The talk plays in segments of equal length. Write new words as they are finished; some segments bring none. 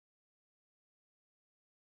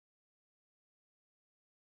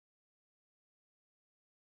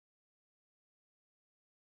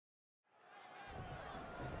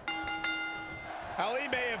Well, he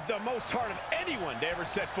may have the most heart of anyone to ever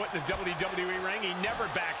set foot in the WWE ring. He never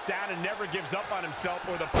backs down and never gives up on himself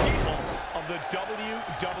or the people of the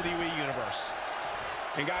WWE Universe.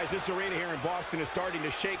 And guys, this arena here in Boston is starting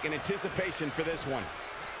to shake in anticipation for this one.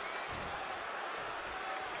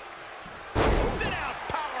 Sit out,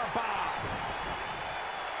 powerbomb.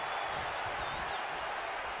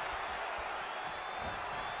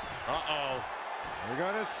 Uh-oh. We're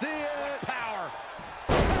gonna see it. Power.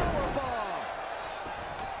 Powerbomb.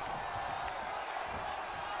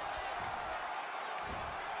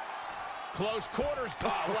 Close quarters. Oh,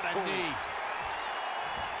 what a knee.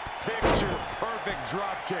 Picture perfect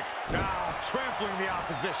drop kick. Now trampling the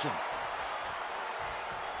opposition.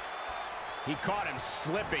 He caught him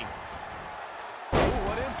slipping. Ooh,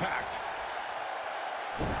 what impact.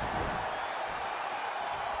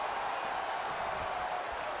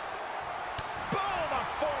 Boom, a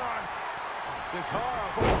forearm. Sin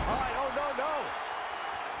Cara from behind. Oh, no.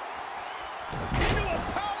 Into a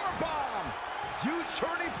power bomb. Huge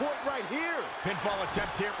turning point right here. Pinfall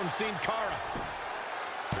attempt here from Sin Cara.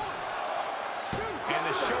 And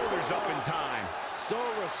the shoulders up in time. So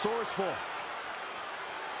resourceful.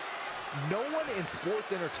 No one in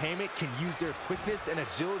sports entertainment can use their quickness and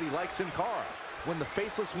agility like Sin Cara. When the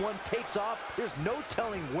faceless one takes off, there's no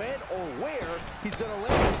telling when or where he's going to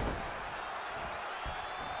land.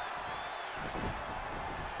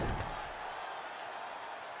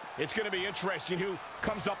 It's going to be interesting who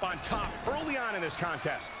comes up on top early on in this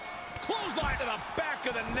contest. Clothesline to the back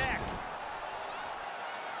of the neck.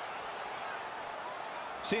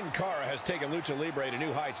 Sin Cara has taken Lucha Libre to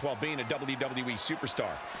new heights while being a WWE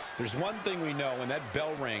superstar. There's one thing we know when that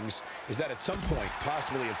bell rings is that at some point,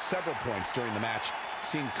 possibly at several points during the match,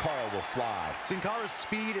 Sin Cara will fly. Sin Cara's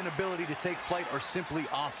speed and ability to take flight are simply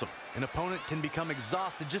awesome. An opponent can become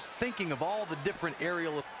exhausted just thinking of all the different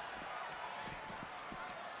aerial...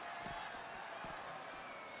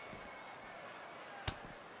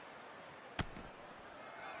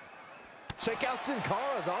 Check out Sin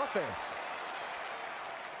Cara's offense.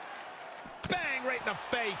 Bang, right in the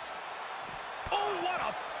face. Oh, what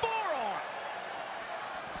a forearm.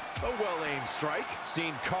 A well-aimed strike.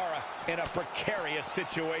 Sin Cara in a precarious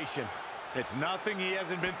situation. It's nothing he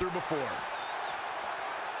hasn't been through before.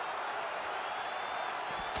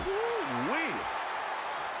 Ooh-wee.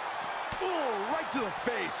 Oh, right to the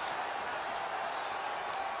face.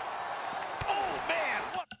 Oh, man,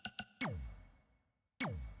 what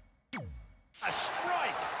a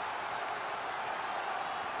strike.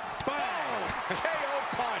 Bang, KO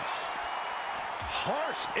punch.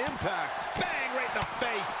 Harsh impact. Bang, right in the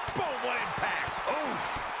face. Boom, what impact. Oof.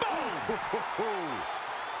 Boom.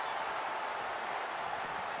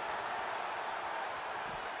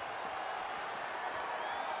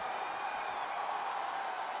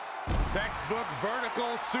 Textbook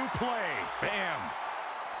vertical suplex. Bam.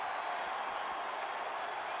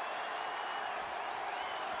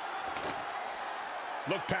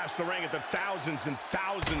 Look past the ring at the thousands and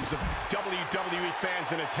thousands of WWE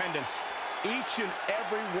fans in attendance. Each and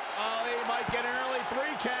every one. Oh, he might get an early 3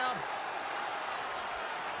 count.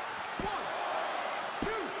 1, 2,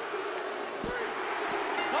 3.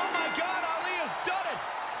 Oh, my God, Ali has done it.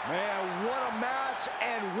 Man, what a match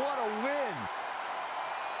and what a win.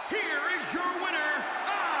 Here is your winner,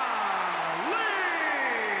 Ali!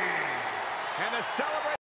 And the celebration.